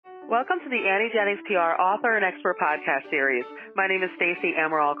Welcome to the Annie Jennings PR Author and Expert Podcast Series. My name is Stacey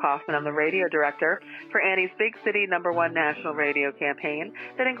Amaral Kaufman. I'm the radio director for Annie's Big City #1 national radio campaign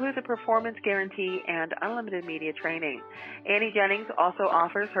that includes a performance guarantee and unlimited media training. Annie Jennings also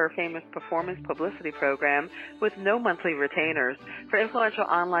offers her famous performance publicity program with no monthly retainers for influential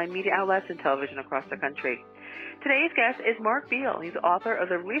online media outlets and television across the country. Today's guest is Mark Beal. He's author of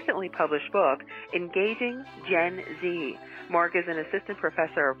the recently published book, Engaging Gen Z. Mark is an assistant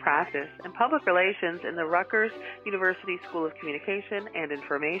professor of practice and public relations in the Rutgers University School of Communication and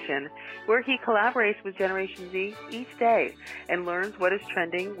Information, where he collaborates with Generation Z each day and learns what is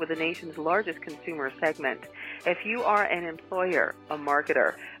trending with the nation's largest consumer segment. If you are an employer, a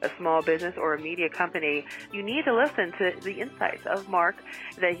marketer, a small business, or a media company, you need to listen to the insights of Mark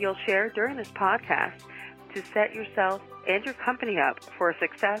that he'll share during this podcast to set yourself and your company up for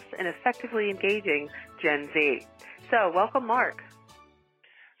success in effectively engaging Gen Z. So, welcome, Mark.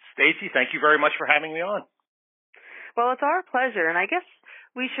 Stacey, thank you very much for having me on. Well, it's our pleasure, and I guess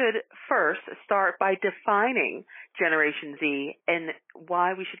we should first start by defining Generation Z and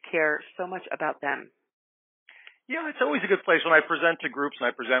why we should care so much about them. Yeah, it's always a good place when I present to groups, and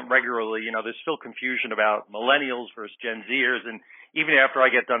I present regularly. There's still confusion about millennials versus Gen Zers, and even after I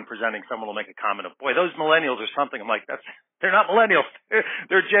get done presenting, someone will make a comment of, boy, those millennials are something. I'm like, they're not millennials.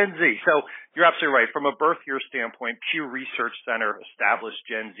 They're Gen Z. So you're absolutely right. From a birth year standpoint, Pew Research Center established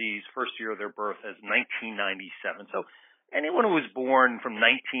Gen Z's first year of their birth as 1997. So anyone who was born from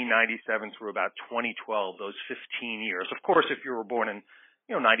 1997 through about 2012, those 15 years. Of course, if you were born in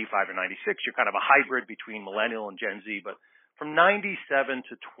 95 or 96, you're kind of a hybrid between millennial and Gen Z, but from 97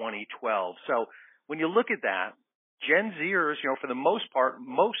 to 2012. So when you look at that, Gen Zers, for the most part,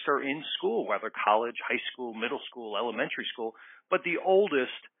 most are in school, whether college, high school, middle school, elementary school, but the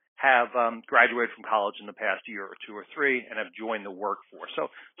oldest have graduated from college in the past year or two or three and have joined the workforce. So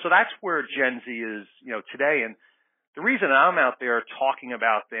that's where Gen Z is, today. And the reason I'm out there talking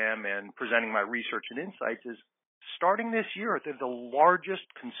about them and presenting my research and insights is starting this year, they're the largest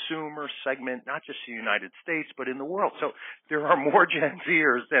consumer segment, not just in the United States, but in the world. So there are more Gen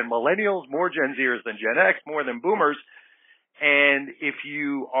Zers than millennials, more Gen Zers than Gen X, more than boomers. And if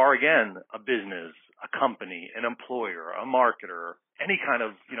you are, again, a business, a company, an employer, a marketer, any kind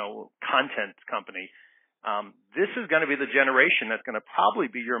of, content company, this is going to be the generation that's going to probably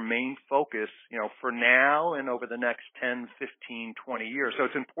be your main focus, for now and over the next 10, 15, 20 years. So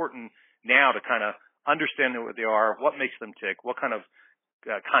it's important now to kind of understand who they are, what makes them tick, what kind of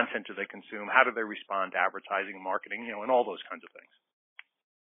content do they consume, how do they respond to advertising and marketing, and all those kinds of things.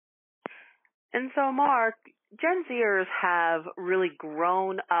 And so, Mark, Gen Zers have really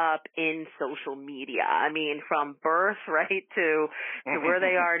grown up in social media. I mean, from birth, right, to where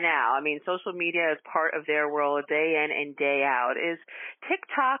they are now. I mean, social media is part of their world day in and day out. Is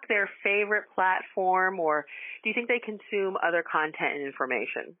TikTok their favorite platform, or do you think they consume other content and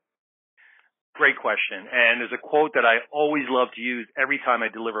information? Great question. And there's a quote that I always love to use every time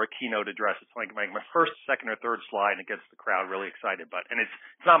I deliver a keynote address. It's like my first, second, or third slide, and it gets the crowd really excited. And it's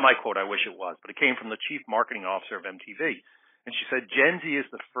not my quote. I wish it was. But it came from the chief marketing officer of MTV. And she said, Gen Z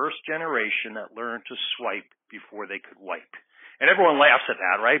is the first generation that learned to swipe before they could wipe. And everyone laughs at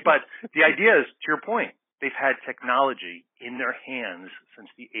that, right? But the idea is, to your point, they've had technology in their hands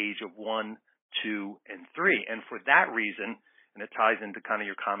since the age of 1, 2, and 3. And for that reason, and it ties into kind of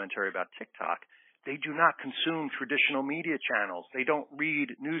your commentary about TikTok, they do not consume traditional media channels. They don't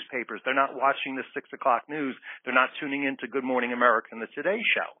read newspapers. They're not watching the 6 o'clock news. They're not tuning into Good Morning America and the Today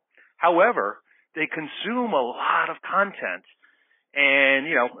Show. However, they consume a lot of content. And,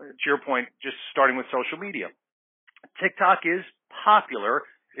 to your point, just starting with social media, TikTok is popular.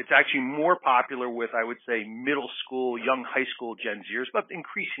 It's actually more popular with, I would say, middle school, young high school Gen Zers, but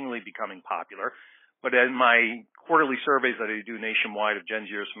increasingly becoming popular. But in my quarterly surveys that I do nationwide of Gen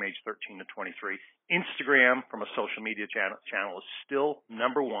Zers from age 13 to 23, Instagram from a social media channel is still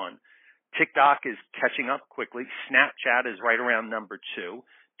number 1. TikTok is catching up quickly. Snapchat is right around number 2.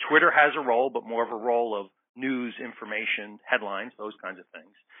 Twitter has a role, but more of a role of news, information, headlines, those kinds of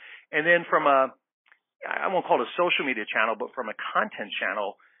things. And then from I won't call it a social media channel, but from a content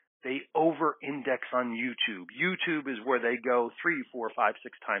channel, they over-index on YouTube. YouTube is where they go 3, 4, 5,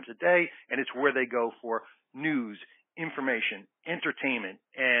 6 times a day, and it's where they go for news, information, entertainment.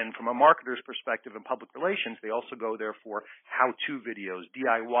 And from a marketer's perspective in public relations, they also go there for how-to videos,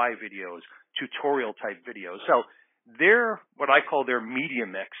 DIY videos, tutorial-type videos. So what I call their media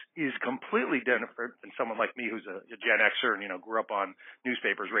mix is completely different than someone like me who's a Gen Xer and, grew up on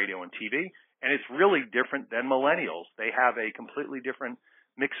newspapers, radio, and TV. And it's really different than millennials. They have a completely different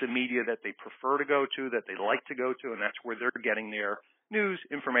mix of media that they prefer to go to, that they like to go to, and that's where they're getting their news,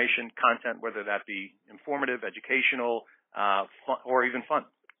 information, content, whether that be informative, educational, fun, or even fun.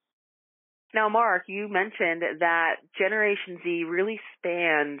 Now, Mark, you mentioned that Generation Z really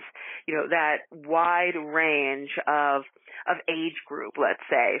spans, that wide range of age group, let's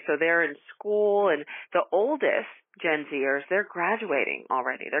say. So they're in school, and the oldest Gen Zers, they're graduating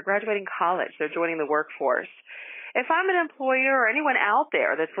already. They're graduating college. They're joining the workforce. If I'm an employer or anyone out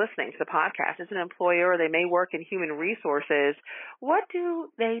there that's listening to the podcast is an employer or they may work in human resources, what do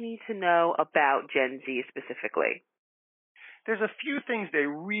they need to know about Gen Z specifically? There's a few things they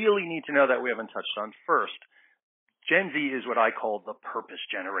really need to know that we haven't touched on. First, Gen Z is what I call the purpose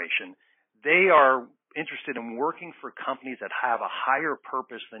generation. They are interested in working for companies that have a higher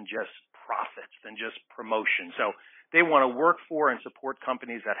purpose than just profits, than just promotion. So they want to work for and support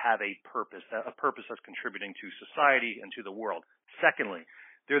companies that have a purpose that's contributing to society and to the world. Secondly,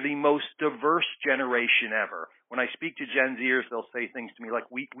 they're the most diverse generation ever. When I speak to Gen Zers, they'll say things to me like,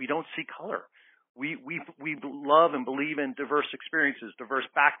 we don't see color. We love and believe in diverse experiences, diverse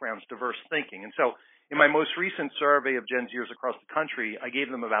backgrounds, diverse thinking. And so in my most recent survey of Gen Zers across the country, I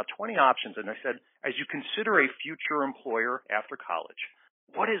gave them about 20 options, and I said, as you consider a future employer after college,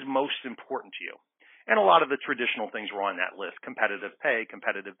 what is most important to you? And a lot of the traditional things were on that list: competitive pay,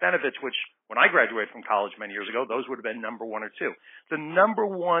 competitive benefits, which when I graduated from college many years ago, those would have been number one or two. The number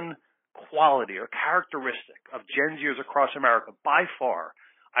one quality or characteristic of Gen Zers across America by far,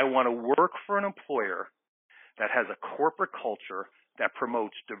 I want to work for an employer that has a corporate culture that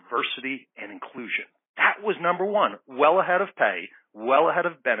promotes diversity and inclusion. That was number one, well ahead of pay, well ahead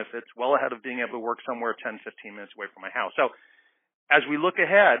of benefits, well ahead of being able to work somewhere 10, 15 minutes away from my house. So as we look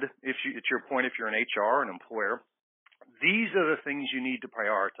ahead, it's your point, if you're an HR, an employer, these are the things you need to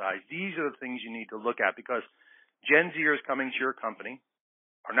prioritize. These are the things you need to look at, because Gen Zers coming to your company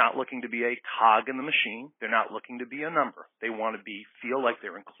are not looking to be a cog in the machine. They're not looking to be a number. They want to feel like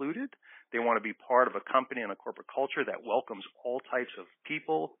they're included. They want to be part of a company and a corporate culture that welcomes all types of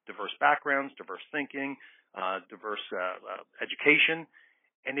people, diverse backgrounds, diverse thinking, diverse education.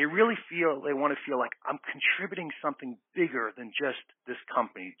 And they really want to feel like I'm contributing something bigger than just this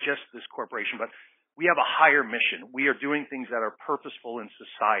company, just this corporation, but we have a higher mission. We are doing things that are purposeful in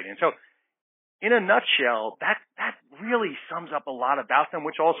society. And so in a nutshell, that really sums up a lot about them,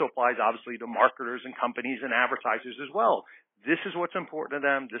 which also applies obviously to marketers and companies and advertisers as well. This is what's important to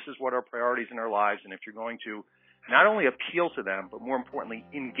them. This is what our priorities in our lives. And if you're going to not only appeal to them, but more importantly,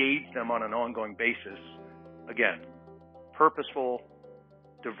 engage them on an ongoing basis, again, purposeful,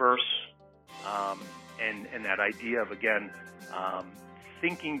 diverse, and that idea of, again,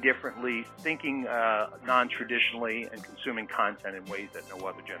 thinking differently, thinking non-traditionally, and consuming content in ways that no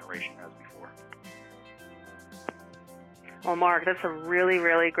other generation has before. Well, Mark, that's a really,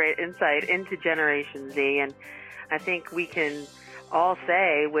 really great insight into Generation Z, and I think we can all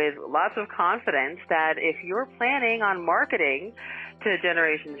say with lots of confidence that if you're planning on marketing to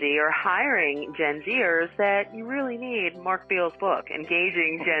Generation Z or hiring Gen Zers, that you really need Mark Beal's book,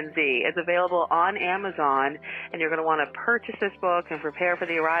 Engaging Gen Z. It's available on Amazon, and you're going to want to purchase this book and prepare for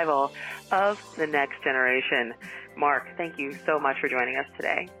the arrival of the next generation. Mark, thank you so much for joining us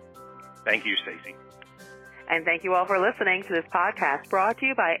today. Thank you, Stacey. And thank you all for listening to this podcast brought to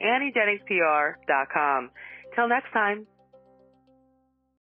you by AnnieJenningsPR.com. Till next time.